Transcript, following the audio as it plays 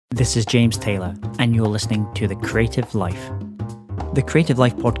This is James Taylor, and you're listening to The Creative Life. The Creative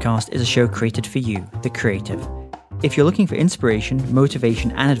Life podcast is a show created for you, the creative. If you're looking for inspiration,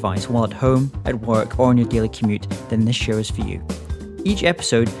 motivation, and advice while at home, at work, or on your daily commute, then this show is for you. Each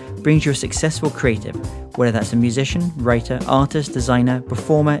episode brings you a successful creative, whether that's a musician, writer, artist, designer,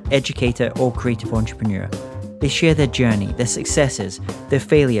 performer, educator, or creative entrepreneur. They share their journey, their successes, their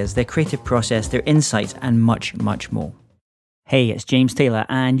failures, their creative process, their insights, and much, much more. Hey, it's James Taylor,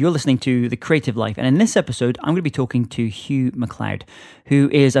 and you're listening to The Creative Life. And in this episode, I'm going to be talking to Hugh MacLeod, who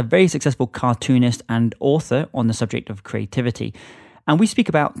is a very successful cartoonist and author on the subject of creativity. And we speak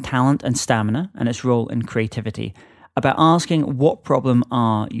about talent and stamina and its role in creativity, about asking what problem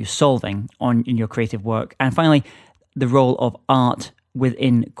are you solving in your creative work, and finally, the role of art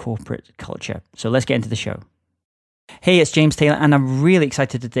within corporate culture. So let's get into the show. Hey, it's James Taylor, and I'm really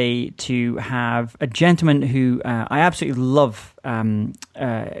excited today to have a gentleman who I absolutely love.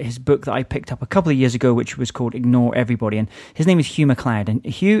 His book that I picked up a couple of years ago, which was called Ignore Everybody, and his name is Hugh MacLeod. And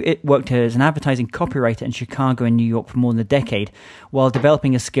Hugh worked as an advertising copywriter in Chicago and New York for more than a decade, while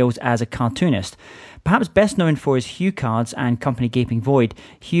developing his skills as a cartoonist. Perhaps best known for his Hugh cards and company GapingVoid,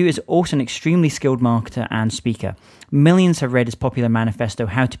 Hugh is also an extremely skilled marketer and speaker. Millions have read his popular manifesto,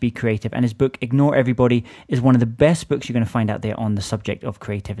 How to Be Creative, and his book, Ignore Everybody, is one of the best books you're going to find out there on the subject of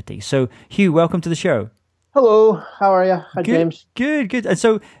creativity. So, Hugh, welcome to the show. Hello, how are you? Hi, James. Good. And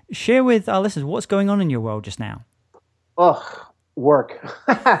so, share with our listeners what's going on in your world just now. Oh, work.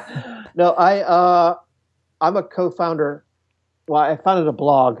 No, I'm a co-founder. Well, I founded a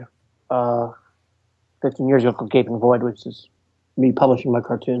blog 15 years ago called GapingVoid, which is me publishing my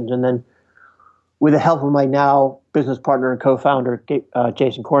cartoons. And then with the help of my now business partner and co-founder,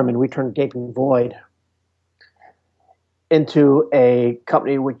 Jason Corman, we turned GapingVoid into a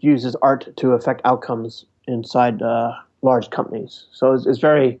company which uses art to affect outcomes inside large companies. So it has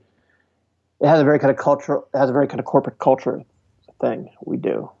a very kind of culture, it has a very kind of corporate culture thing we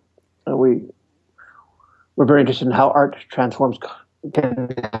do. And we're very interested in how art transforms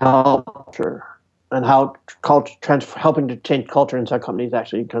culture, and how helping to change culture inside companies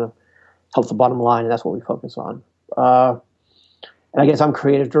actually kind of helps the bottom line, and that's what we focus on. And I guess I'm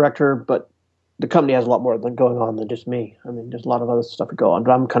creative director, but the company has a lot more going on than just me. I mean, there's a lot of other stuff to go on,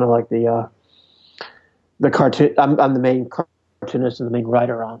 but I'm kind of like the cartoon. I'm the main cartoonist and the main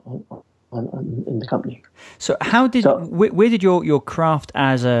writer in the company. So where did your craft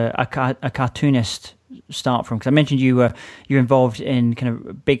as a cartoonist start from? Because I mentioned you're involved in kind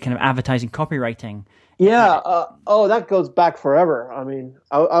of big kind of advertising copywriting. Yeah. That goes back forever. I mean,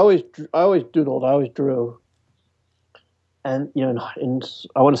 I always doodled. I always drew. And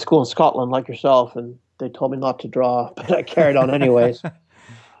I went to school in Scotland like yourself, and they told me not to draw, but I carried on anyways.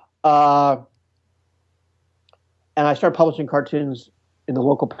 And I started publishing cartoons in the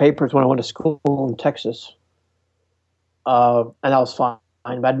local papers when I went to school in Texas. And that was fine,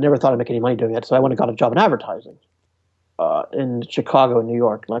 but I never thought I'd make any money doing it. So I went and got a job in advertising in Chicago and New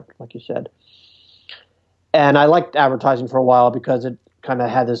York, like you said. And I liked advertising for a while because it kind of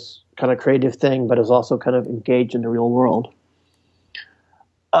had this kind of creative thing, but it was also kind of engaged in the real world.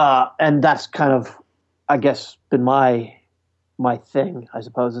 And that's kind of, I guess, been my thing, I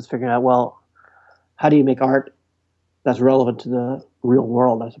suppose, is figuring out, well, how do you make art that's relevant to the real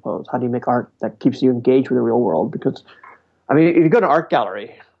world, I suppose? How do you make art that keeps you engaged with the real world? Because, I mean, if you go to an art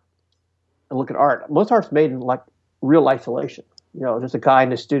gallery and look at art, most art's made in like real isolation. Just a guy in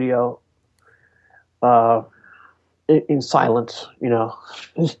the studio in silence, and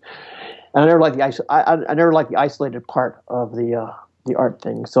I never liked the isolated part of the art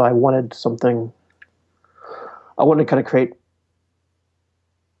thing. So I wanted to kind of create,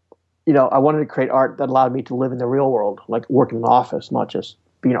 I wanted to create art that allowed me to live in the real world, like work in an office, not just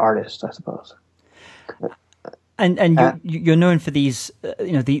be an artist, I suppose. And you're known for these,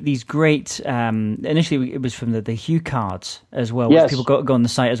 these great. Initially, it was from the Hugh cards as well. Yes. Which people go on the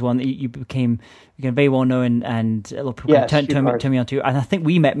site as well. And you became very well known, and a lot of people turned me on to. And I think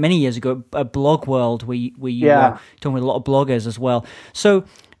we met many years ago at Blog World, where you were talking with a lot of bloggers as well. So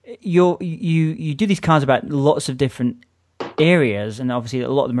you do these cards about lots of different areas, and obviously a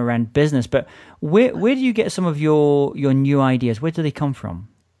lot of them around business. But where do you get some of your new ideas? Where do they come from?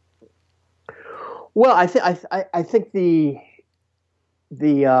 Well, I think the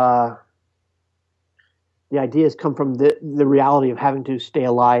ideas come from the reality of having to stay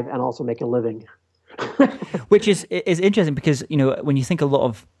alive and also make a living. Which is interesting because, when you think a lot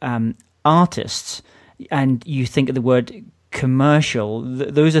of artists and you think of the word commercial,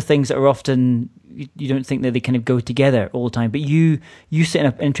 those are things that are often, you don't think that they kind of go together all the time, but you sit in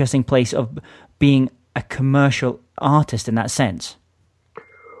an interesting place of being a commercial artist in that sense.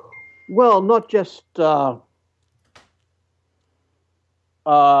 Well, not just uh,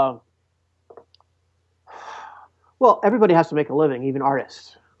 well, everybody has to make a living, even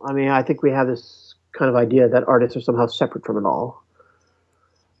artists. I mean, I think we have this kind of idea that artists are somehow separate from it all.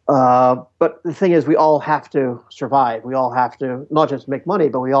 But the thing is, we all have to survive. We all have to not just make money,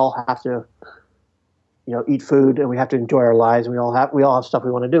 but we all have to, eat food, and we have to enjoy our lives. We all have stuff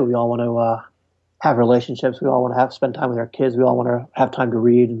we want to do. We all want to have relationships. We all want to spend time with our kids. We all want to have time to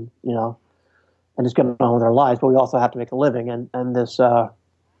read, and just get on with our lives. But we also have to make a living, and this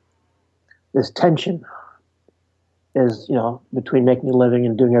tension is, between making a living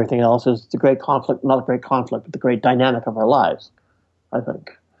and doing everything else is the great conflict, not a great conflict, but the great dynamic of our lives, I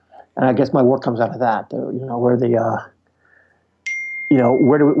think. And I guess my work comes out of that, where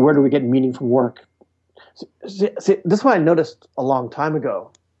where do we get meaning from work? See, this is what I noticed a long time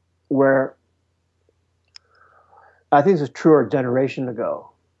ago, where I think this is truer a generation ago,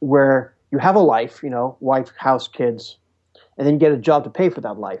 where you have a life, wife, house, kids, and then you get a job to pay for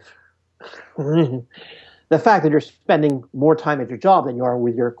that life. The fact that you're spending more time at your job than you are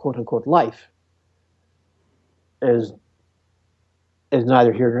with your quote unquote life is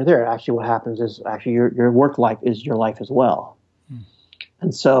neither here nor there. Actually, what happens is actually your work life is your life as well.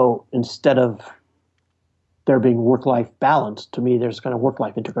 And so instead of there being work-life balance, to me, there's kind of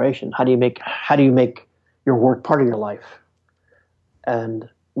work-life integration. How do you make your work part of your life, and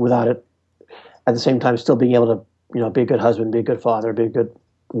without it, at the same time, still being able to, be a good husband, be a good father, be a good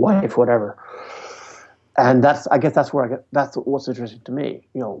wife, whatever. And that's what's interesting to me.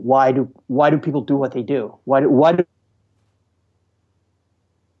 Why do people do what they do? Why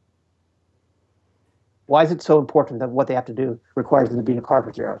is it so important that what they have to do requires them to be in a car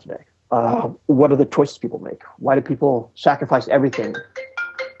for 3 hours a day? What are the choices people make? Why do people sacrifice everything?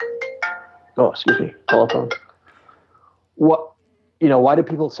 Oh, excuse me, telephone. Why do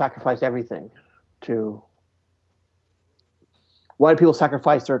people sacrifice everything why do people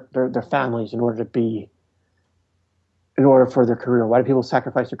sacrifice their families in order for their career? Why do people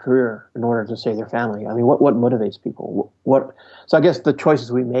sacrifice their career in order to save their family? I mean, what motivates people? So I guess the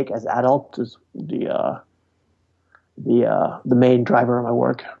choices we make as adults is the main driver of my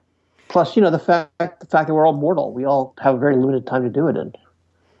work. Plus, the fact that we're all mortal. We all have a very limited time to do it in.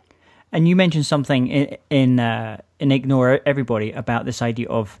 And you mentioned something in Ignore Everybody about this idea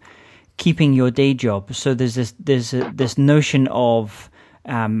of keeping your day job. So there's this notion of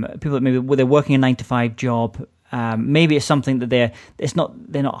people that maybe they're working a 9-to-5 job. Maybe it's something that they're not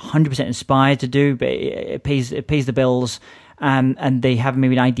 100% inspired to do, but it pays the bills. And they have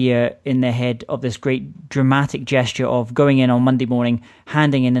maybe an idea in their head of this great dramatic gesture of going in on Monday morning,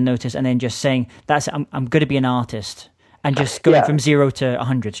 handing in a notice, and then just saying, "That's it, I'm going to be an artist," and just going from 0 to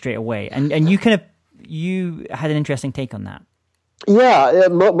 100 straight away. And you had an interesting take on that. Yeah,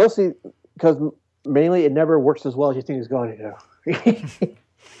 mostly because mainly it never works as well as you think it's going to.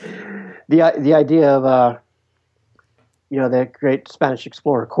 The idea of the great Spanish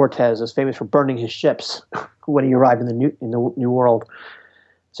explorer Cortez is famous for burning his ships when he arrived in the New World.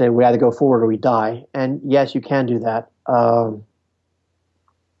 Say we either go forward or we die, and yes, you can do that.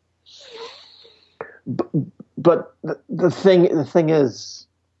 But the thing is,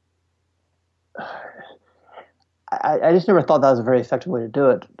 I just never thought that was a very effective way to do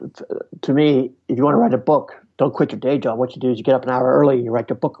it. To me, if you want to write a book, don't quit your day job. What you do is you get up an hour early, you write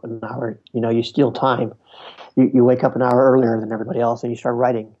your book an hour. You steal time. You wake up an hour earlier than everybody else, and you start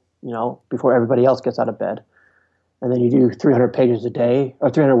writing, before everybody else gets out of bed. And then you do 300 pages a day, or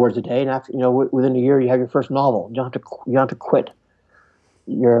 300 words a day, and after, within a year, you have your first novel. You don't have to quit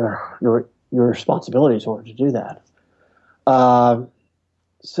your responsibilities in order to do that.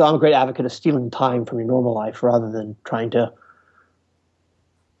 So I'm a great advocate of stealing time from your normal life rather than trying to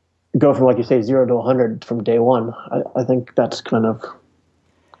go from, like you say, 0 to 100 from day one. I think that's kind of...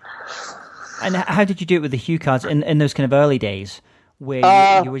 And how did you do it with the Hugh cards in those kind of early days,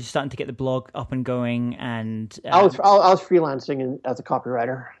 where you were just starting to get the blog up and going? And I was freelancing as a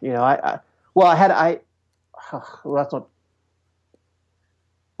copywriter. That's not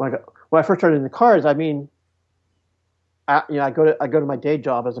when I first started in the cards. I mean, I go to my day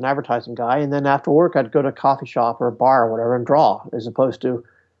job as an advertising guy, and then after work I'd go to a coffee shop or a bar or whatever and draw, as opposed to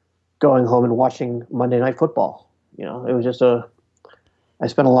going home and watching Monday Night Football. It was just I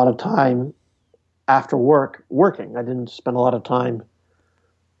spent a lot of time after work working. I didn't spend a lot of time,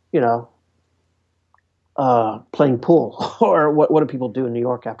 playing pool or what do people do in New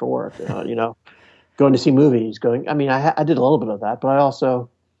York after work? Going to see movies. I did a little bit of that, but I also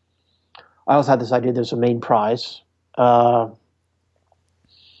had this idea there's a main prize. And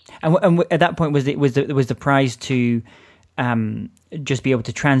at that point was the prize to just be able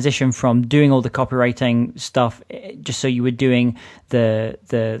to transition from doing all the copywriting stuff, just so you were doing the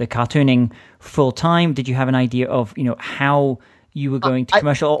cartooning full time? Did you have an idea of, how you were going to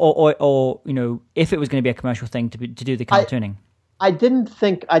commercial, or if it was going to be a commercial thing to do the cartooning? I didn't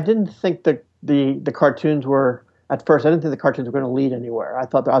think that the cartoons were, at first, I didn't think the cartoons were going to lead anywhere. I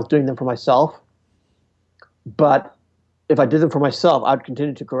thought that I was doing them for myself. But if I did them for myself, I'd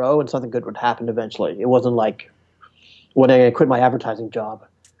continue to grow and something good would happen eventually. It wasn't like when I quit my advertising job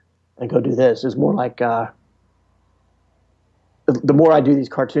and go do this. It's more like the more I do these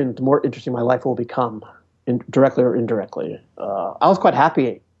cartoons, the more interesting my life will become, directly or indirectly. I was quite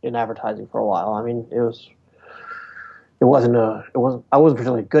happy in advertising for a while. I mean, I wasn't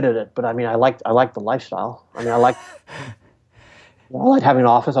particularly good at it, but I mean, I liked the lifestyle. I mean, I liked having an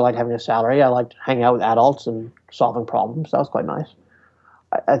office. I liked having a salary. I liked hanging out with adults and solving problems. That was quite nice.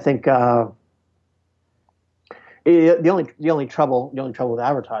 I think the only trouble with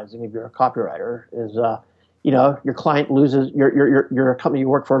advertising, if you're a copywriter, is your client loses your company you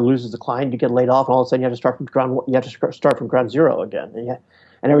work for loses the client. You get laid off, and all of a sudden you have to start from ground zero again.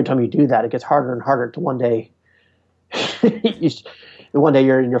 And every time you do that, it gets harder and harder. To one day, one day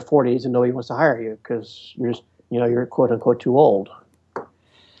you're in your 40s and nobody wants to hire you because you're quote unquote too old.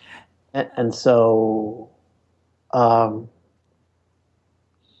 And so, I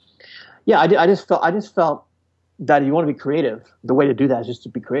just felt that if you want to be creative, the way to do that is just to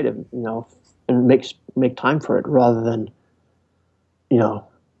be creative, and make time for it rather than,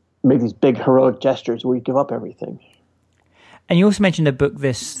 make these big heroic gestures where you give up everything. And you also mentioned a book,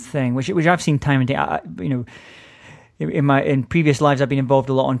 this thing, which I've seen time and day. In previous lives, I've been involved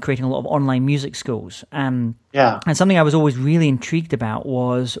a lot on creating a lot of online music schools. And something I was always really intrigued about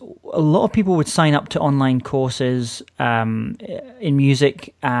was a lot of people would sign up to online courses in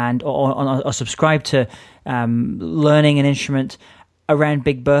music or subscribe to learning an instrument around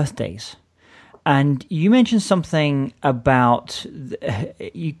big birthdays. And you mentioned something about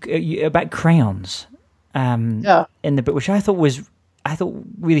about crayons in the book, which I thought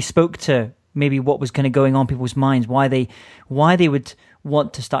really spoke to maybe what was kind of going on in people's minds, why they would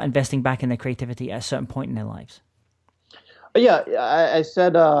want to start investing back in their creativity at a certain point in their lives. Yeah, I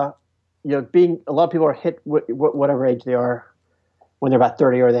said, being a lot of people are hit whatever age they are when they're about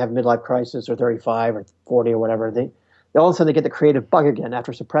 30, or they have a midlife crisis, or 35 or 40 or whatever. They all of a sudden they get the creative bug again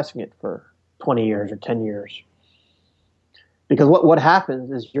after suppressing it for 20 years or 10 years. Because what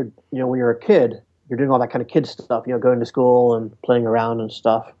happens is when you're a kid, you're doing all that kind of kid stuff, going to school and playing around and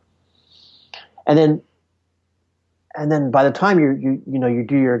stuff. And then by the time you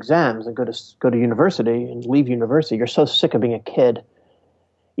do your exams and go to university and leave university, you're so sick of being a kid.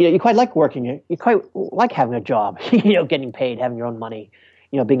 You quite like working. You quite like having a job. Getting paid, having your own money.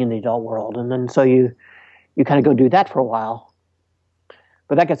 Being in the adult world, and then so you kind of go do that for a while.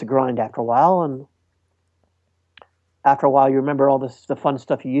 But that gets a grind after a while, and after a while you remember all the fun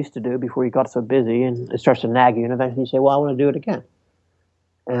stuff you used to do before you got so busy, and it starts to nag you, and eventually you say, "Well, I want to do it again."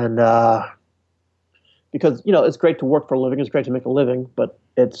 And because it's great to work for a living, it's great to make a living, but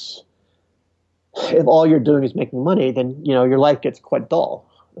if all you're doing is making money, then your life gets quite dull.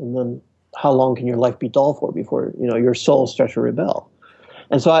 And then how long can your life be dull for before your soul starts to rebel?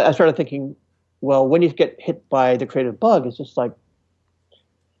 And so I started thinking, well, when you get hit by the creative bug, it's just like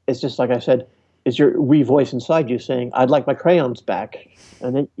I said, it's your wee voice inside you saying, "I'd like my crayons back,"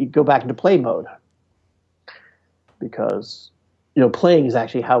 and then you go back into play mode, because playing is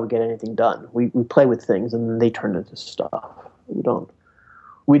actually how we get anything done. We play with things and then they turn into stuff. We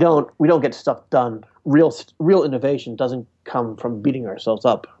don't get stuff done. Real innovation doesn't come from beating ourselves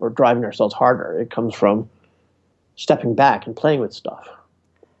up or driving ourselves harder. It comes from stepping back and playing with stuff.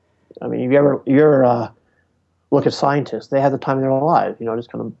 I mean, if you ever look at scientists, they have the time of their lives,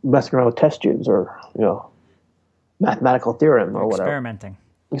 just kind of messing around with test tubes or mathematical theorem or whatever.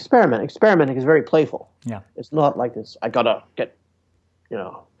 Experimenting is very playful. Yeah, it's not like this. I gotta get,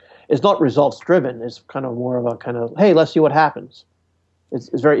 it's not results driven. It's kind of more of a kind of, hey, let's see what happens.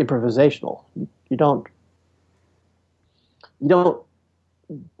 It's very improvisational. You don't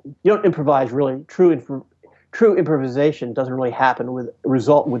improvise really. True improvisation doesn't really happen with the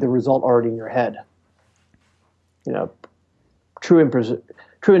result already in your head. True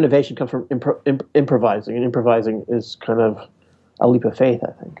innovation comes from improvising, and improvising is kind of a leap of faith,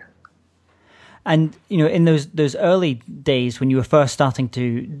 I think. And in those early days when you were first starting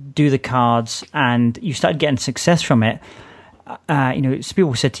to do the cards and you started getting success from it, some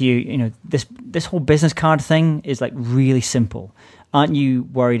people said to you, this whole business card thing is like really simple. Aren't you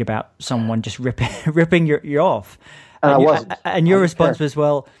worried about someone just ripping you off? And, I wasn't. And your response was,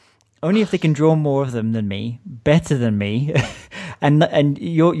 well, only if they can draw more of them than me, better than me. and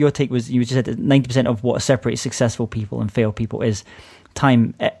your take was, you just said that 90% of what separates successful people and failed people is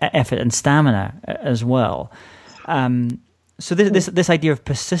time, effort, and stamina as well. So this idea of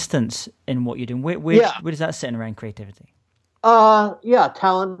persistence in what you're doing, where does that sit around creativity?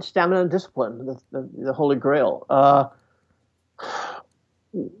 Talent, stamina, and discipline, the holy grail.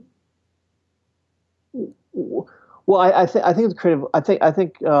 Well, I think it's creative. I think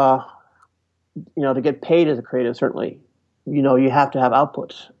to get paid as a creative, certainly, you have to have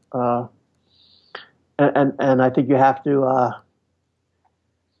outputs, and I think you have to,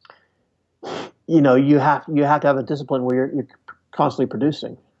 you have to have a discipline where you're constantly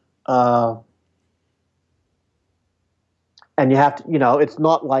producing, and you have to, it's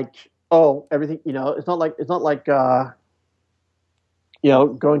not like everything, it's not like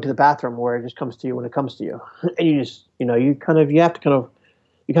going to the bathroom where it just comes to you when it comes to you, and you just, you have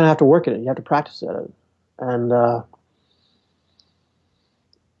to work at it. You have to practice at it, and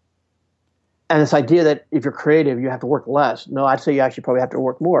this idea that if you're creative, you have to work less. No, I'd say you actually probably have to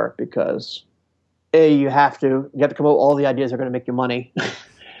work more, because you have to come up with all the ideas that are going to make you money,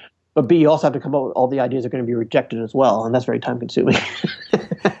 but B, you also have to come up with all the ideas that are going to be rejected as well, and that's very time consuming.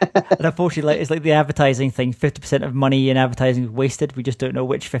 And unfortunately, it's like the advertising thing. 50% of money in advertising is wasted. We just don't know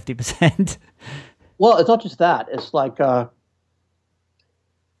which 50%. Well, it's not just that. It's like, there's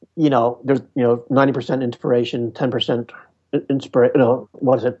 90% inspiration, 10% inspiration.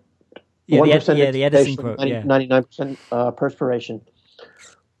 What is it? Yeah, the Edison quote. 99% perspiration.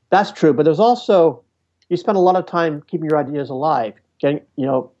 That's true, but there's also, you spend a lot of time keeping your ideas alive,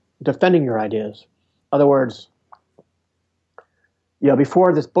 defending your ideas. In other words,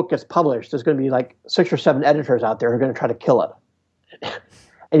 before this book gets published, there's going to be like 6 or 7 editors out there who are going to try to kill it.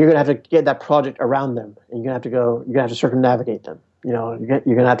 And you're going to have to get that project around them. And you're going to have to circumnavigate them. You're going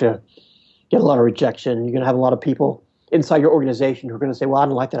to have to get a lot of rejection. You're going to have a lot of people inside your organization who are going to say, well, I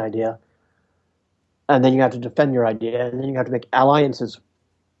don't like that idea. And then you have to defend your idea. And then you have to make alliances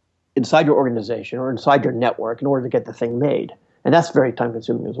inside your organization or inside your network in order to get the thing made. And that's very time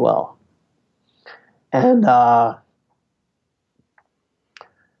consuming as well. And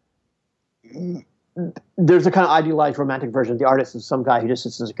there's a kind of idealized romantic version of the artist is some guy who just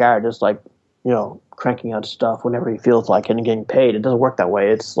sits in his garage, just like, cranking out stuff whenever he feels like it and getting paid. It doesn't work that way.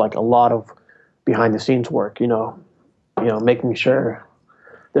 It's like a lot of behind the scenes work, making sure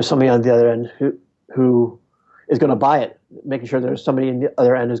there's somebody on the other end who is going to buy it, making sure there's somebody in the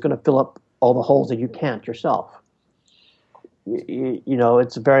other end who's going to fill up all the holes that you can't yourself.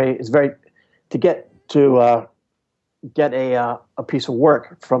 It's very to get a piece of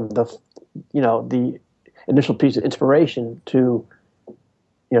work from the initial piece of inspiration to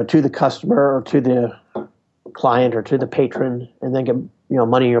the customer or to the client or to the patron, and then get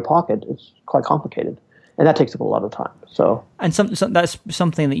money in your pocket. It's quite complicated, and that takes up a lot of time. So, and that's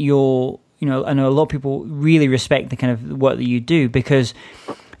something that you're, I know a lot of people really respect the kind of work that you do, because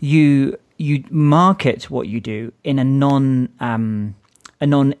you market what you do in a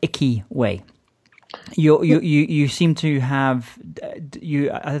non-icky way. You seem to have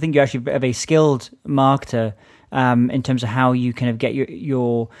I think you're actually a very skilled marketer in terms of how you kind of get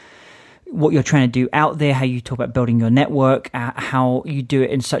your what you're trying to do out there, how you talk about building your network, how you do it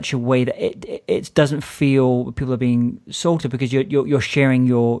in such a way that it doesn't feel people are being salted, because you're sharing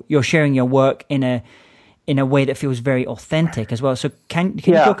your work in a way that feels very authentic as well. So can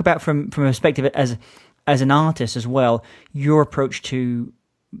you talk about from a perspective as an artist as well, your approach to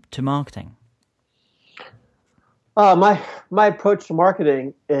marketing? My approach to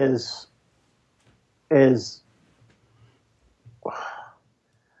marketing is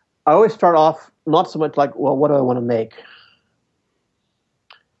I always start off not so much like, well, what do I want to make?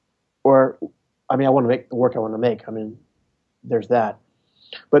 Or, I want to make the work I want to make. There's that.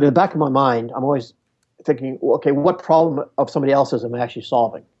 But in the back of my mind, I'm always thinking, well, okay, what problem of somebody else's am I actually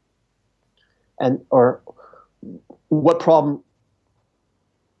solving? Or what problem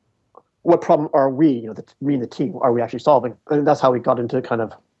are we, me and the team, are we actually solving? And that's how we got into kind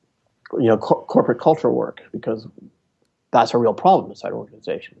of, corporate culture work, because that's a real problem inside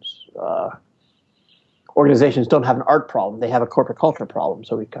organizations. Organizations don't have an art problem; they have a corporate culture problem.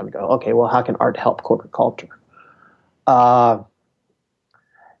 So we kind of go, okay, well, how can art help corporate culture? And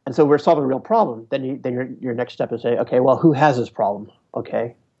so we're solving a real problem. Then your next step is say, okay, well, who has this problem?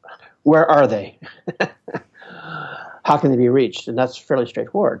 Okay, where are they? How can they be reached? And that's fairly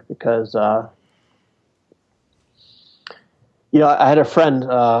straightforward, because I had a friend,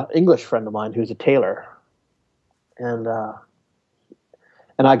 English friend of mine, who's a tailor, and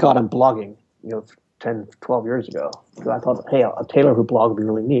I got him blogging, 10, 12 years ago. So I thought, hey, a tailor who blog would be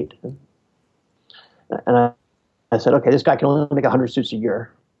really neat. And I said, okay, this guy can only make 100 suits a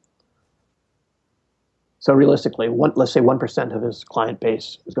year. So realistically, let's say 1% of his client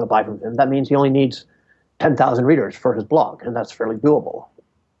base is going to buy from him. That means he only needs 10,000 readers for his blog, and that's fairly doable.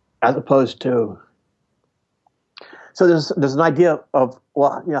 As opposed to, so there's an idea of,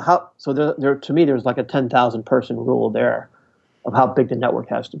 well, how. So there to me, there's like a 10,000 person rule there of how big the network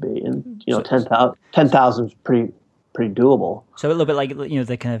has to be, and 10,000 is pretty doable. So a little bit like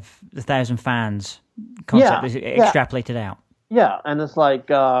the kind of the 1,000 fans concept is extrapolated out. Yeah, and it's like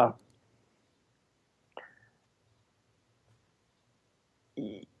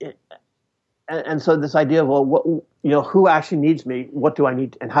and so this idea of, well, what, who actually needs me? What do I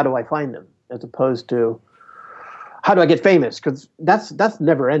need, and how do I find them? As opposed to, how do I get famous? Because that's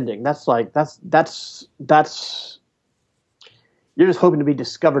never ending. That's you're just hoping to be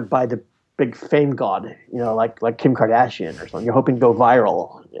discovered by the big fame god, like Kim Kardashian or something. You're hoping to go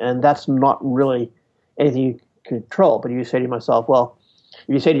viral, and that's not really anything you can control. But you say to yourself,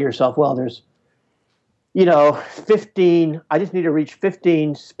 well, there's 15. I just need to reach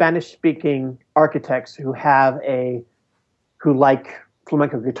 15 Spanish-speaking architects who like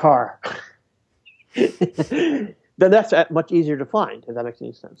flamenco guitar. Then that's much easier to find, if that makes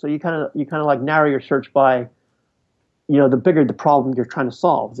any sense. So you kind of like narrow your search by, the bigger the problem you're trying to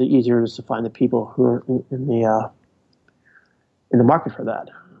solve, the easier it is to find the people who are in the market for that.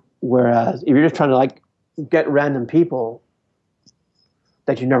 Whereas if you're just trying to like get random people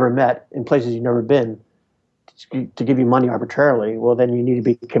that you never met in places you've never been to give you money arbitrarily, well, then you need to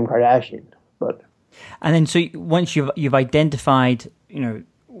be Kim Kardashian. And then, so once you've identified,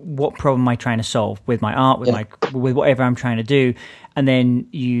 what problem am I trying to solve with my art, with whatever I'm trying to do, and then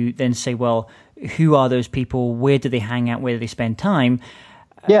you then say, well, who are those people? Where do they hang out? Where do they spend time?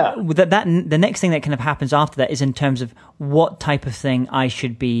 Yeah. The next thing that kind of happens after that is in terms of what type of thing how I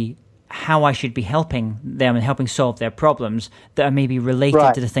should be helping them and helping solve their problems that are maybe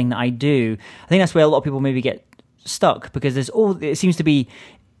related to the thing that I do. I think that's where a lot of people maybe get stuck, because it seems to be,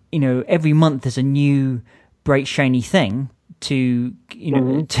 every month there's a new bright shiny thing to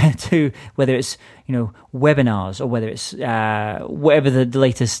to whether it's webinars or whether it's whatever the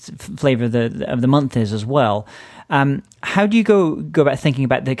latest flavor of the month is as well. How do you go about thinking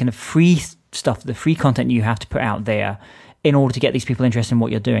about the kind of free stuff, the free content you have to put out there in order to get these people interested in what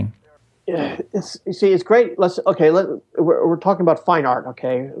you're doing? Yeah, it's great. We're talking about fine art.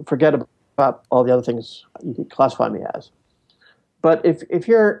 Okay, forget about all the other things you could classify me as. But if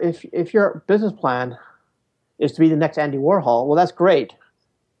your business plan is to be the next Andy Warhol, well, that's great.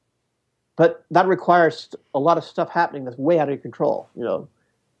 But that requires a lot of stuff happening that's way out of your control.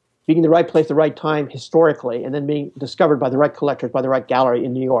 Being in the right place, the right time, historically, and then being discovered by the right collectors, by the right gallery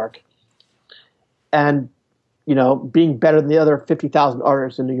in New York, and being better than the other 50,000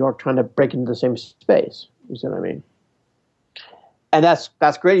 artists in New York trying to break into the same space. You see what I mean? And that's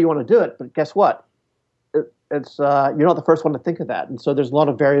great. You want to do it, but guess what? It's you're not the first one to think of that, and so there's a lot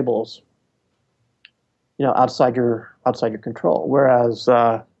of variables, outside your control. Whereas,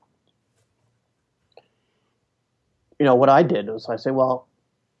 what I did was I say, well,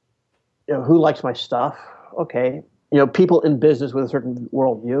 who likes my stuff? Okay, people in business with a certain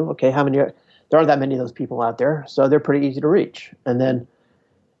worldview. Okay, how many? There aren't that many of those people out there, so they're pretty easy to reach. And then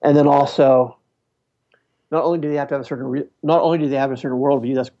also, not only do they have a certain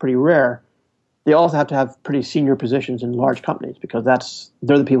worldview that's pretty rare, they also have to have pretty senior positions in large companies, because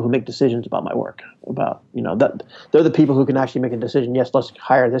they're the people who make decisions about my work. They're the people who can actually make a decision. Yes, let's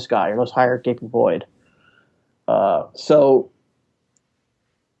hire this guy, or let's hire GapingVoid. So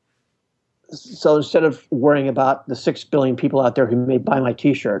instead of worrying about the 6 billion people out there who may buy my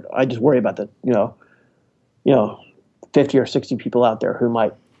T-shirt, I just worry about the 50 or 60 people out there who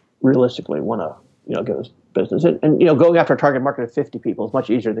might realistically want to get us business. And going after a target market of 50 people is much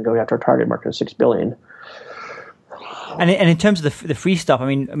easier than going after a target market of 6 billion. And in terms of the free stuff, I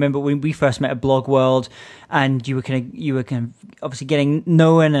mean, I remember when we first met at Blog World, and you were kind of obviously getting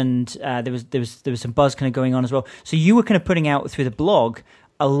known, and there was some buzz kind of going on as well. So you were kind of putting out through the blog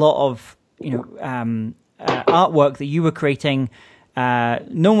a lot of artwork that you were creating.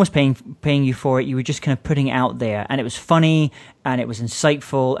 No one was paying you for it. You were just kind of putting it out there, and it was funny, and it was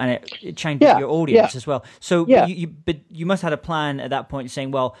insightful, and it changed your audience as well. So, but you must have had a plan at that point,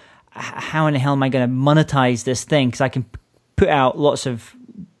 saying, well, how in the hell am I going to monetize this thing? Because I can put out lots of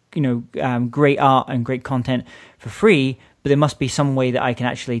great art and great content for free, but there must be some way that I can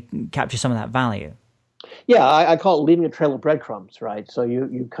actually capture some of that value. Yeah, I call it leaving a trail of breadcrumbs, right? So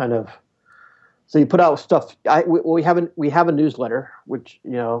you kind of So you put out stuff. We have a newsletter which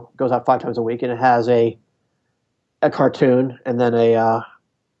goes out 5 times a week, and it has a cartoon, and then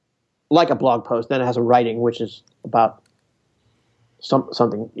like a blog post. Then it has a writing, which is about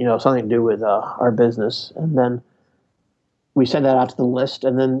something to do with our business, and then we send that out to the list,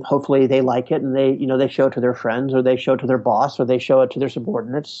 and then hopefully they like it, and they show it to their friends, or they show it to their boss, or they show it to their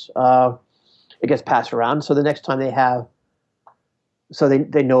subordinates. It gets passed around, so the next time they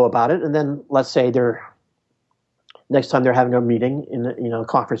know about it, and then let's say next time they're having a meeting in a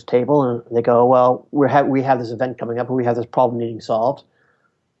conference table, and they go, well, we have this event coming up, and we have this problem needing solved.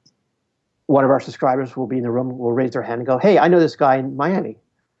 One of our subscribers will be in the room, will raise their hand and go, hey, I know this guy in Miami.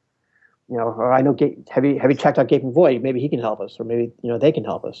 Or I know, have you checked out GapingVoid? Maybe he can help us, or maybe they can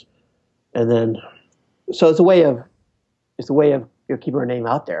help us. And then, so it's a way of keeping our name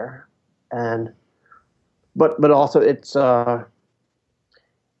out there, but also it's a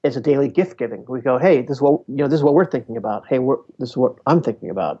daily gift giving. We go, hey, this is what we're thinking about. Hey, this is what I'm thinking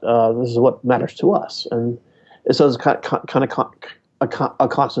about. This is what matters to us, and so it's kind of a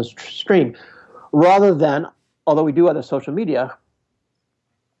constant stream, rather than, although we do other social media,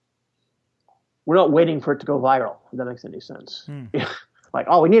 we're not waiting for it to go viral, if that makes any sense. Like,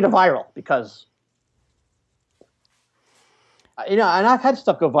 oh, we need a viral because, and I've had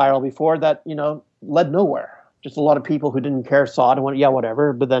stuff go viral before that, led nowhere. Just a lot of people who didn't care saw it and went, yeah,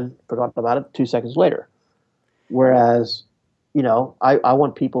 whatever, but then forgot about it 2 seconds later. Whereas, I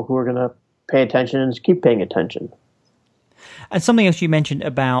want people who are going to pay attention and just keep paying attention. And something else you mentioned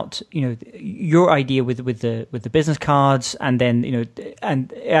about your idea with the business cards, and then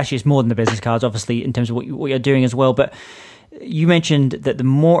and actually it's more than the business cards, obviously, in terms of what you're doing as well. But you mentioned that the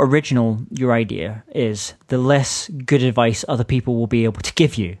more original your idea is, the less good advice other people will be able to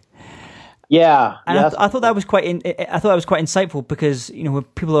give you. Yeah, and I thought that was quite insightful, because when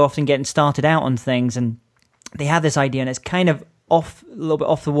people are often getting started out on things and they have this idea and it's kind of a little bit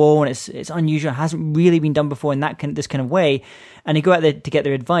off the wall, and it's unusual, it hasn't really been done before in this kind of way, and they go out there to get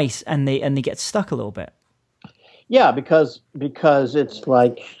their advice and they get stuck a little bit. Yeah, because it's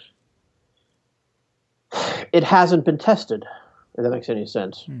like it hasn't been tested, if that makes any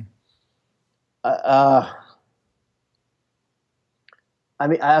sense. I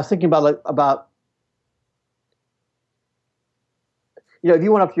mean, I was thinking about if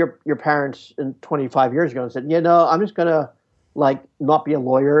you went up to your parents 25 years ago and said, I'm just gonna not be a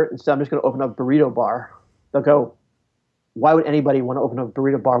lawyer. Instead, I'm just going to open up a burrito bar. They'll go, why would anybody want to open up a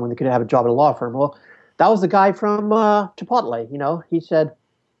burrito bar when they could have a job at a law firm? Well, that was the guy from Chipotle. He said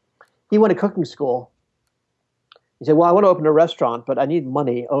he went to cooking school. He said, well, I want to open a restaurant, but I need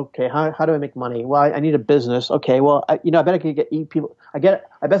money. Okay, how do I make money? Well, I need a business. Okay, well, I bet I could eat people. I bet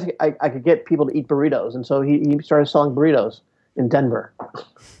I could get people to eat burritos. And so he started selling burritos in Denver,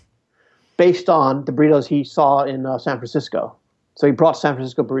 based on the burritos he saw in San Francisco. So he brought San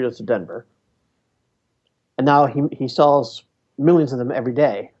Francisco burritos to Denver, and now he sells millions of them every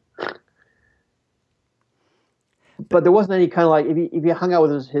day. But there wasn't any kind of if you hung out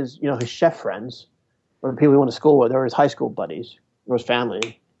with his chef friends, or the people he went to school with, or his high school buddies, or his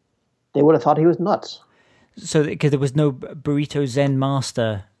family, they would have thought he was nuts. So because there was no burrito Zen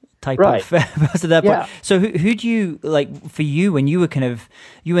master type right. of at that point. So who do you for you when you were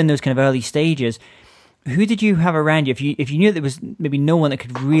in those kind of early stages? Who did you have around you? If you knew there was maybe no one that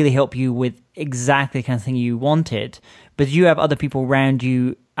could really help you with exactly the kind of thing you wanted, but did you have other people around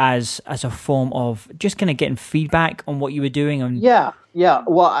you as a form of just kind of getting feedback on what you were doing? Yeah.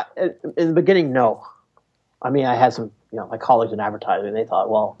 Well, in the beginning, no. I mean, I had some my colleagues in advertising, and they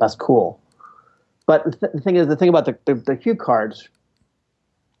thought, well, that's cool. But the thing about the Hugh cards,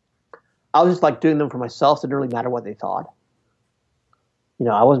 I was just doing them for myself. So it didn't really matter what they thought.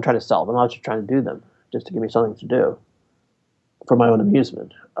 I wasn't trying to sell them. I was just trying to do them, just to give me something to do for my own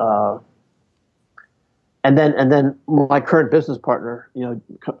amusement. And then my current business partner,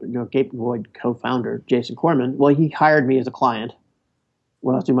 GapingVoid co-founder, Jason Corman, well, he hired me as a client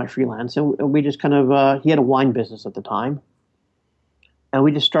when I was doing my freelance, and we just kind of, he had a wine business at the time, and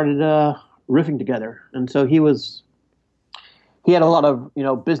we just started riffing together. And so he had a lot of,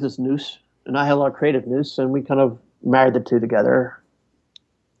 business nous, and I had a lot of creative nous, and we kind of married the two together.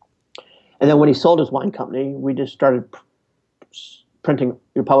 And then when he sold his wine company, we just started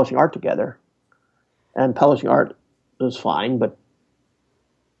publishing art together. And publishing art was fine, but,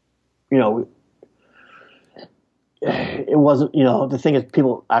 it wasn't, the thing is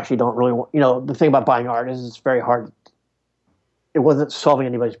people actually don't really want, the thing about buying art is it's very hard. It wasn't solving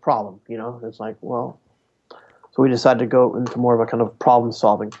anybody's problem, It's well, so we decided to go into more of a kind of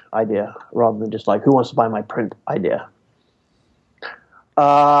problem-solving idea rather than just who wants to buy my print idea.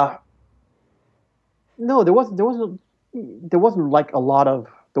 no, there wasn't like a lot of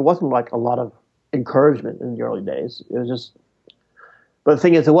encouragement in the early days. It was just, but the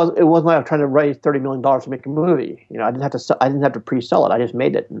thing is, it wasn't like I'm trying to raise $30 million to make a movie. I didn't have to pre-sell it. I just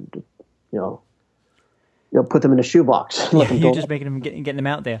made it, and put them in a shoebox. Yeah, you're just making them, getting them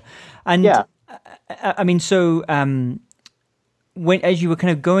out there. And yeah, I mean, so as you were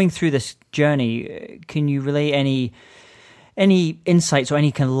kind of going through this journey, can you relay any insights or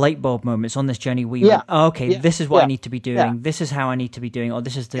any kind of light bulb moments on this journey where you went, oh, okay, this is what I need to be doing, this is how I need to be doing, or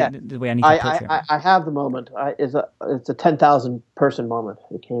this is the way I need to approach it? I have the moment. It's a 10,000 person moment.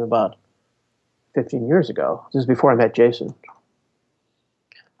 It came about 15 years ago. This is before I met Jason.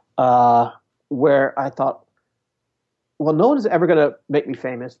 Where I thought, well, no one is ever going to make me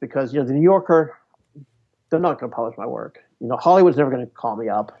famous because, the New Yorker, they're not going to publish my work. Hollywood's never going to call me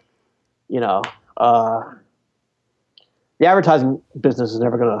up. The advertising business is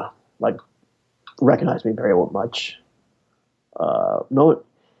never going to recognize me very much. No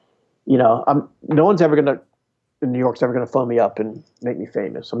one's ever going to in New York's ever going to phone me up and make me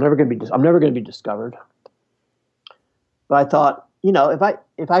famous. I'm never going to be discovered. But I thought,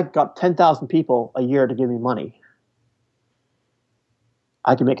 if I got 10,000 people a year to give me money,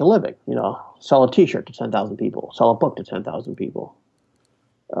 I can make a living. Sell a T-shirt to 10,000 people, sell a book to 10,000 people.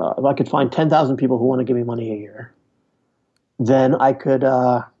 If I could find 10,000 people who want to give me money a year, then I could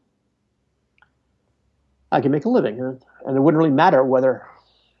make a living, and it wouldn't really matter whether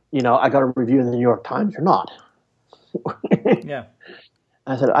I got a review in the New York Times or not. Yeah,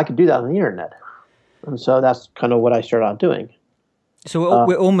 I said I could do that on the internet, and so that's kind of what I started out doing. So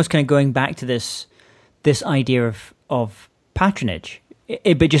we're almost kind of going back to this idea of patronage,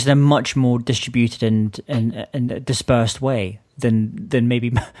 but just in a much more distributed and dispersed way than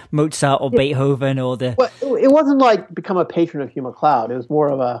maybe Mozart or Beethoven or the. Well, it wasn't like become a patron of Hugh MacLeod. It was more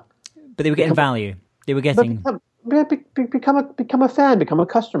of a. But they were getting value. They were getting. Become a fan, become a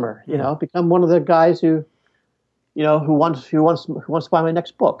customer. Become one of the guys who wants to buy my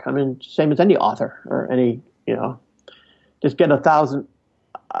next book. I mean, same as any author or any just get 1,000.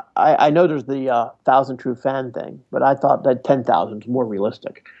 I know there's the 1,000 true fan thing, but I thought that 10,000 was more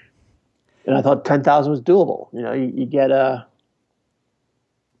realistic, and I thought 10,000 was doable. You get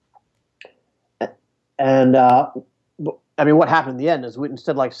and I mean, what happened in the end is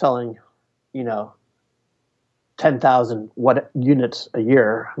instead of selling, 10,000 units a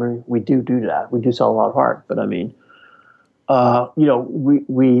year. I mean, we do that. We do sell a lot of art, but I mean,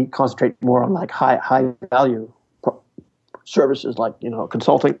 we concentrate more on high value services like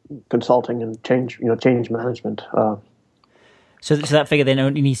consulting and change management. So that figure then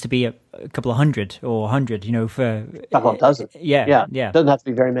only needs to be a couple of hundred or 100, for a couple of dozen. Yeah. It doesn't have to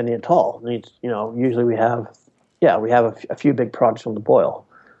be very many at all. It needs, usually we have a few big projects on the boil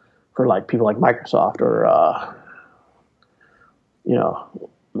for people like Microsoft or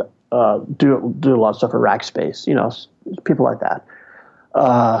do a lot of stuff for Rackspace. People like that.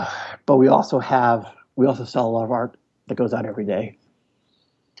 But we also sell a lot of art that goes out every day.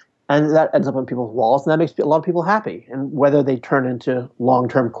 And that ends up on people's walls, and that makes a lot of people happy. And whether they turn into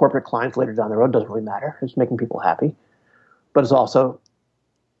long-term corporate clients later down the road doesn't really matter. It's making people happy. But it's also,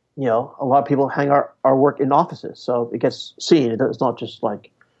 a lot of people hang our work in offices, so it gets seen. It's not just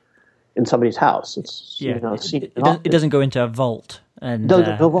in somebody's house. It's it doesn't go into a vault. And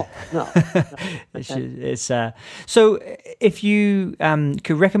doesn't go vault. No. It's so if you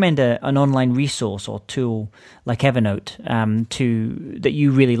could recommend an online resource or tool like Evernote that you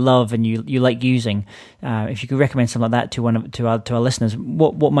really love and you like using, if you could recommend something like that to our listeners,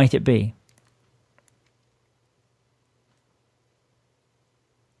 what might it be?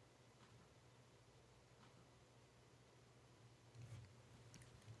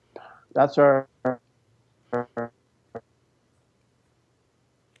 That's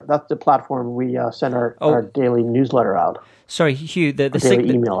the platform we send our daily newsletter out. Sorry, Hugh, the daily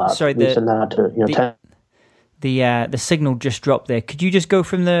email out. Sorry, we send that out to the signal just dropped there. Could you just go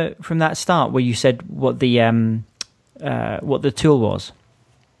from that start where you said what the tool was?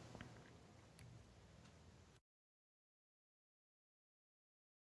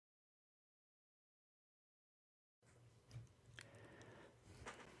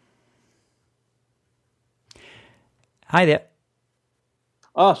 Hi there.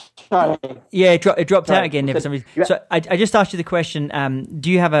 Oh, sorry. Yeah, it dropped out again there for some reason. So I just asked you the question, do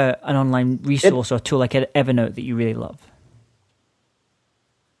you have an online resource or tool like Evernote that you really love?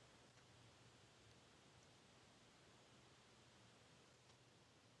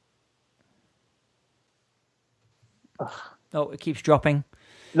 Oh, it keeps dropping.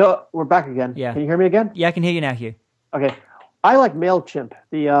 No, we're back again. Yeah. Can you hear me again? Yeah, I can hear you now, Hugh. Okay. I like Mailchimp,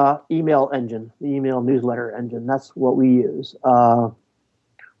 the email engine, the email newsletter engine. That's what we use.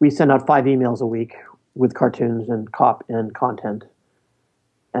 We send out 5 emails a week with cartoons and content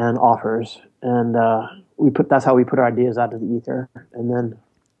and offers, and that's how we put our ideas out to the ether, and then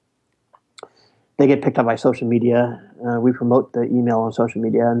they get picked up by social media. We promote the email on social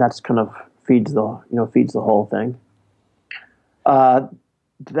media, and that's kind of feeds the whole thing.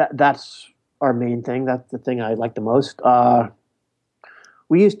 That's our main thing. That's the thing I like the most.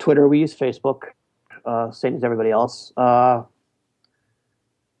 We use Twitter. We use Facebook, same as everybody else.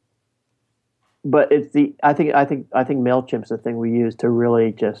 But I think Mailchimp's the thing we use to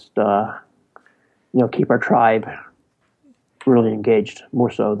really just keep our tribe really engaged,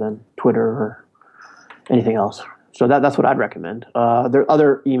 more so than Twitter or anything else. So that's what I'd recommend. There are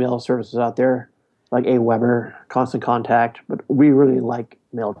other email services out there like Aweber, Constant Contact, but we really like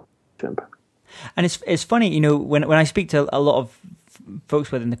Mailchimp. And it's funny, when I speak to a lot of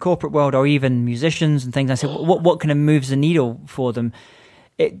folks within the corporate world or even musicians and things, I say, what kind of moves the needle for them?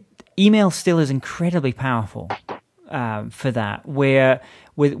 Email still is incredibly powerful for that. Where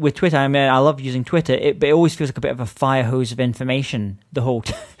with Twitter, I mean, I love using Twitter, but it always feels like a bit of a fire hose of information the whole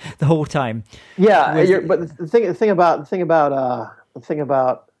time. Yeah, but the thing about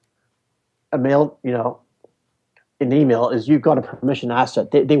a mail, an email is you've got a permission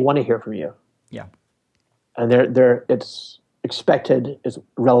asset. They want to hear from you. Yeah, and it's expected, is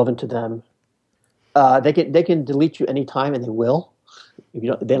relevant to them. They can delete you anytime, and they will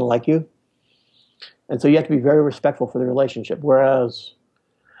if they don't like you. And so you have to be very respectful for the relationship. Whereas,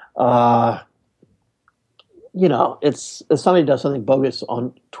 if somebody does something bogus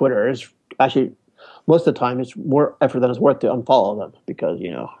on Twitter, is actually most of the time it's more effort than it's worth to unfollow them because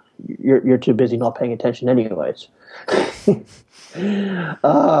you're too busy not paying attention anyways.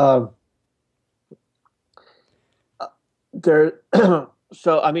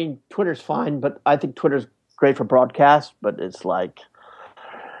 So I mean, Twitter's fine, but I think Twitter's great for broadcast. But it's like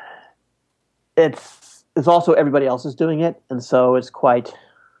it's also everybody else is doing it, and so it's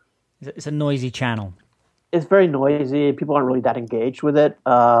a noisy channel. It's very noisy. People aren't really that engaged with it.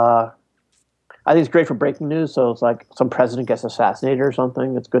 I think it's great for breaking news. So it's like some president gets assassinated or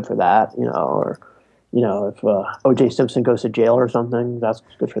something. It's good for that, or if O.J. Simpson goes to jail or something, that's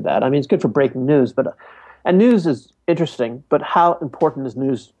good for that. I mean, it's good for breaking news, and news is interesting. But how important is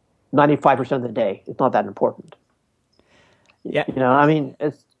news? 95% of the day, it's not that important. Yeah, I mean,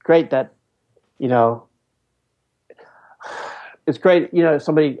 it's great that it's great.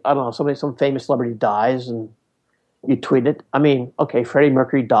 Somebody, I don't know, some famous celebrity dies and you tweet it. I mean, okay, Freddie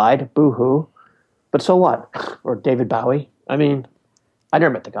Mercury died, boo-hoo. But so what? Or David Bowie. I mean, I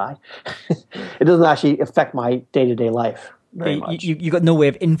never met the guy. It doesn't actually affect my day-to-day life very much. You got no way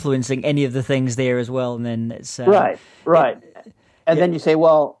of influencing any of the things there as well, and then it's right. And then you say,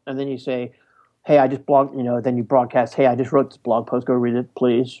 hey, I just blogged. Then you broadcast, hey, I just wrote this blog post. Go read it,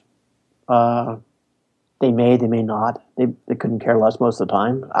 please. They may not. They couldn't care less most of the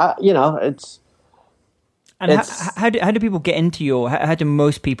time. It's. And how do people get into how do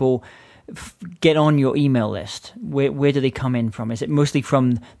most people get on your email list? Where do they come in from? Is it mostly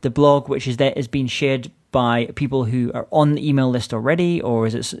from the blog, which is being shared by people who are on the email list already, or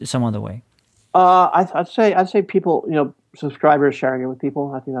is it some other way? I'd say people, subscribers sharing it with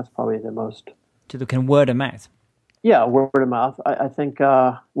people. I think that's probably the most. To the kind of word of mouth. Yeah, word of mouth. I think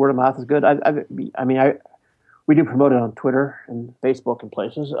word of mouth is good. We do promote it on Twitter and Facebook and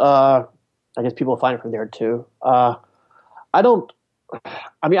places. I guess people find it from there too. I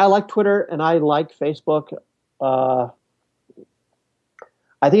like Twitter and I like Facebook.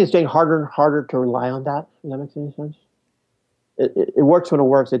 I think it's getting harder and harder to rely on that. Does that make any sense? It works when it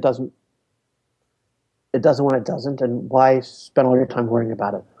works. It doesn't when it doesn't. And why spend all your time worrying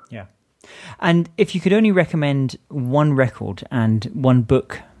about it? Yeah. And if you could only recommend one record and one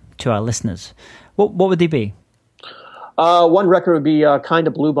book to our listeners, what would they be? One record would be Kind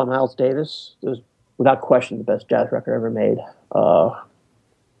of Blue by Miles Davis. It was, without question, the best jazz record ever made.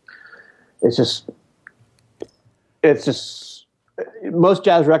 It's just most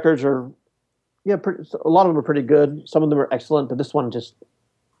jazz records are, a lot of them are pretty good. Some of them are excellent, but this one just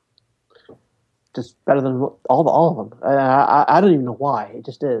better than all of them. I don't even know why. It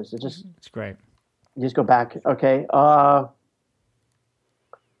just is. It's great. You just go back. Okay. A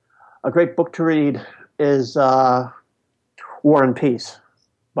great book to read is War and Peace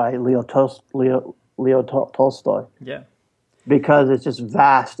by Leo Tolstoy. Yeah. Because it's just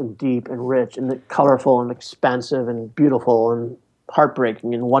vast and deep and rich and colorful and expansive and beautiful and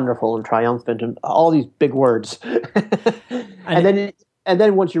heartbreaking and wonderful and triumphant and all these big words. And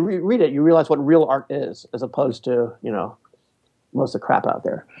then once you read it, you realize what real art is, as opposed to most of the crap out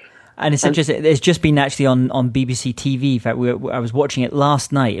there. And it's just been actually on BBC TV. In fact, I was watching it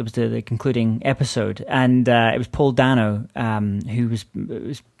last night. It was the concluding episode, and it was Paul Dano who was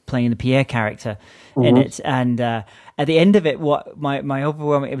playing the Pierre character in it. And at the end of it, what my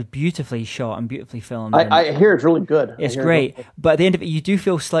overwhelming, it was beautifully shot and beautifully filmed. I hear it's really good. It's great, but at the end of it, you do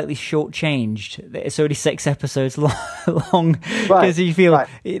feel slightly shortchanged. It's only 6 episodes long because you feel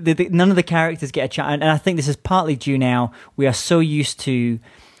none of the characters get a chance. And I think this is partly due now. We are so used to,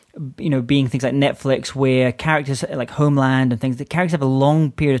 being things like Netflix, where characters like Homeland and things, the characters have a long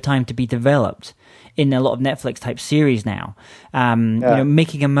period of time to be developed in a lot of Netflix type series now.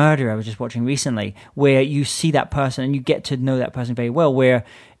 Making a Murderer, I was just watching recently, where you see that person and you get to know that person very well, where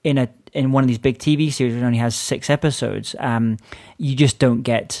in one of these big TV series which only has 6 episodes, you just don't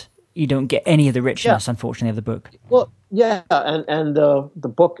get any of the richness, unfortunately, of the book. Well, yeah, and the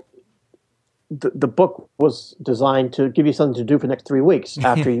book was designed to give you something to do for the next 3 weeks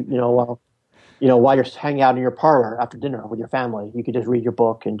after while you're hanging out in your parlor after dinner with your family. You could just read your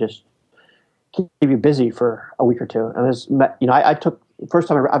book and just keep you busy for a week or two. And I took the first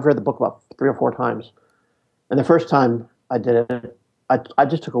time I've read the book about 3 or 4 times, and the first time I did it, I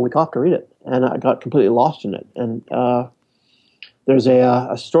just took a week off to read it, and I got completely lost in it. And there's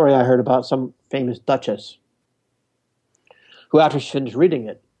a story I heard about some famous duchess who, after she finished reading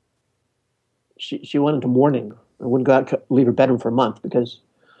it, she went into mourning and wouldn't go out, leave her bedroom for a month because,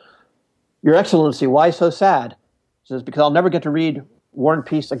 Your Excellency, why so sad? She says, because I'll never get to read War and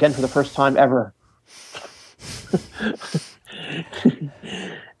Peace again for the first time ever.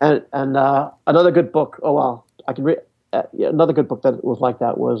 and another good book. Oh well, I can read another good book that was like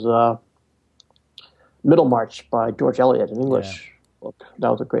that was Middlemarch by George Eliot, an English book. That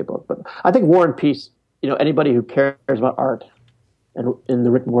was a great book. But I think War and Peace. Anybody who cares about art and in the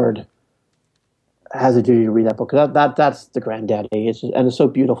written word has a duty to read that book. That's the granddaddy. It's so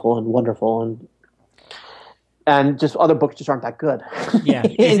beautiful and wonderful, and just other books just aren't that good. Yeah,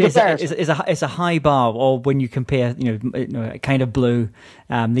 it's a high bar. Or when you compare, Kind of Blue,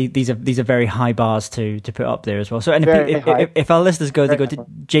 these are very high bars to put up there as well. So, and if our listeners go to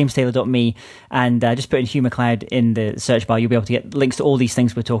jamestaylor.me and just put in Hugh MacLeod in the search bar, you'll be able to get links to all these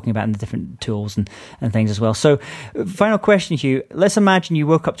things we're talking about and the different tools and things as well. So, final question, Hugh. Let's imagine you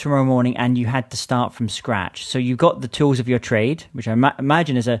woke up tomorrow morning and you had to start from scratch. So you got the tools of your trade, which I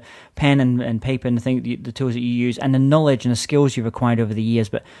imagine is a pen and paper and the tools that you use, and the knowledge and the skills you've acquired over the years,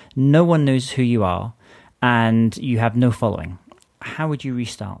 but no one knows who you are and you have no following. How would you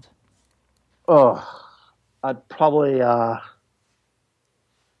restart? Oh, I'd probably oh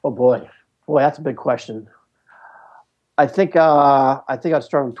boy, that's a big question. I think I'd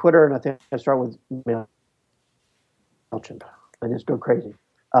start with Twitter, and I think I'd start with Mailchimp and just go crazy.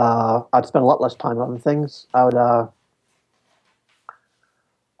 I'd spend a lot less time on other things. I would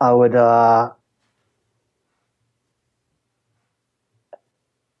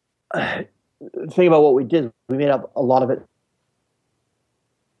think about what we did. We made up a lot of it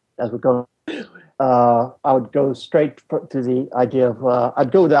as we go. I would go straight to the idea of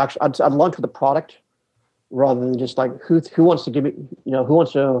I'd go with I'd launch with a product rather than just like who wants to give me who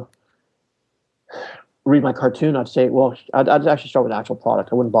wants to read my cartoon. I'd say I'd actually start with an actual product.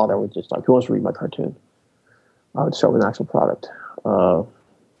 I wouldn't bother with just like who wants to read my cartoon. I would start with an actual product.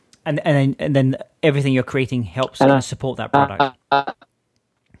 And then everything you're creating helps support that product.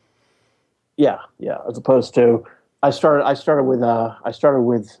 Yeah. As opposed to, I started with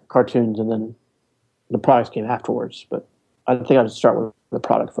cartoons, and then the products came afterwards. But I think I'd start with the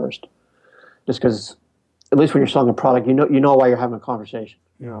product first, just because at least when you're selling a product, you know why you're having a conversation.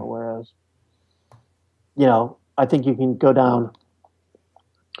 Whereas, I think you can go down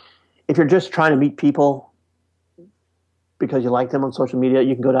if you're just trying to meet people because you like them on social media.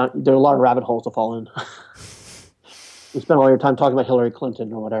 You can go down. There are a lot of rabbit holes to fall in. You spend all your time talking about Hillary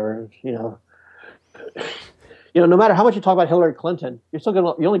Clinton or whatever, no matter how much you talk about Hillary Clinton, you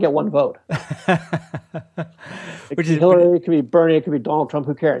only get one vote. Hillary, it could be Bernie, it could be Donald Trump,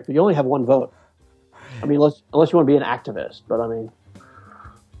 who cares? But you only have one vote. I mean, unless you want to be an activist, but I mean,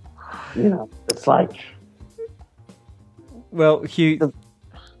 it's like. Well, Hugh,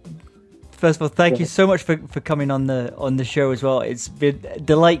 first of all, thank you so much for coming on the show as well. It's been a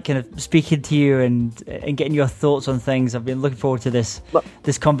delight kind of speaking to you and getting your thoughts on things. I've been looking forward to this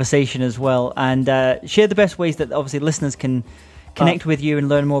conversation as well, and share the best ways that obviously listeners can connect with you and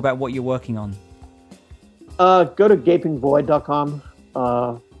learn more about what you're working on. Go to GapingVoid.com.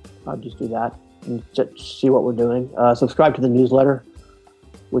 I'll just do that and just see what we're doing. Subscribe to the newsletter,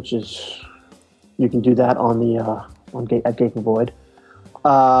 which is you can do that on the at GapingVoid.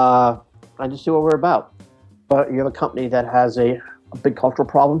 And just see what we're about. you have a company that has a big cultural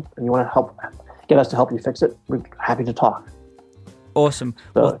problem and you want to get us to help you fix it, we're happy to talk. Awesome.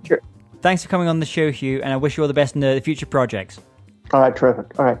 So, well, sure. Thanks for coming on the show, Hugh, and I wish you all the best in the future projects. All right,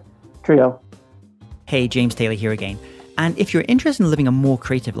 terrific. All right, trio. Hey, James Taylor here again. And if you're interested in living a more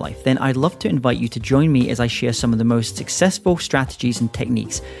creative life, then I'd love to invite you to join me as I share some of the most successful strategies and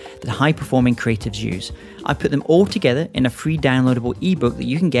techniques that high-performing creatives use. I put them all together in a free downloadable ebook that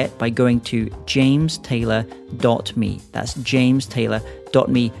you can get by going to jamestaylor.me. That's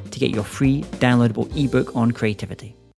jamestaylor.me to get your free downloadable ebook on creativity.